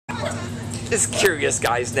This curious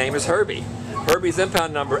guy's name is Herbie. Herbie's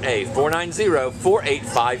impound number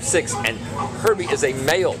A4904856, and Herbie is a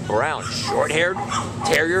male, brown, short-haired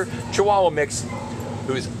terrier Chihuahua mix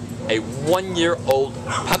who's a 1-year-old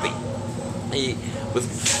puppy. He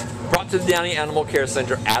was brought to the Downey Animal Care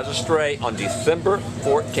Center as a stray on December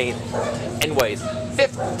 14th and weighs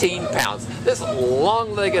 15 pounds. This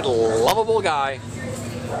long-legged, lovable guy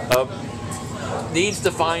needs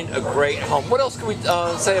to find a great home. What else can we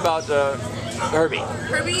say about Herbie?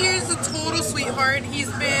 Herbie is a total sweetheart.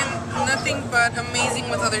 He's been nothing but amazing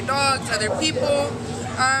with other dogs, other people.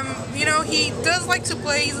 You know, he does like to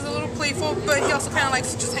play. He's a little playful, but he also kind of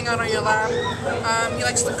likes to just hang out on your lap. He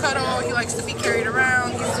likes to cuddle. He likes to be carried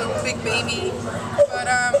around. He's a big baby, but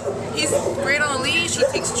he's great on a leash. He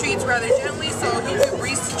takes treats rather gently, so he's a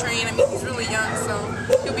breeze to train. I mean, he's really young, so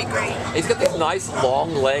he'll be great. He's got these nice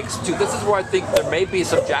long legs too. This is where I think there may be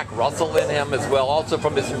some Jack Russell in him as well, also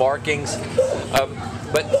from his markings.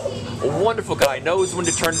 But a wonderful guy, knows when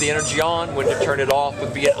to turn the energy on, when to turn it off,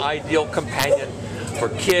 would be an ideal companion for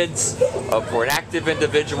kids, for an active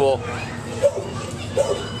individual.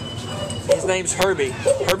 His name's Herbie.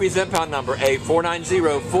 Herbie's impound number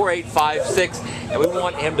A4904856, and we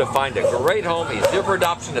want him to find a great home. He's due for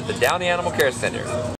adoption at the Downey Animal Care Center.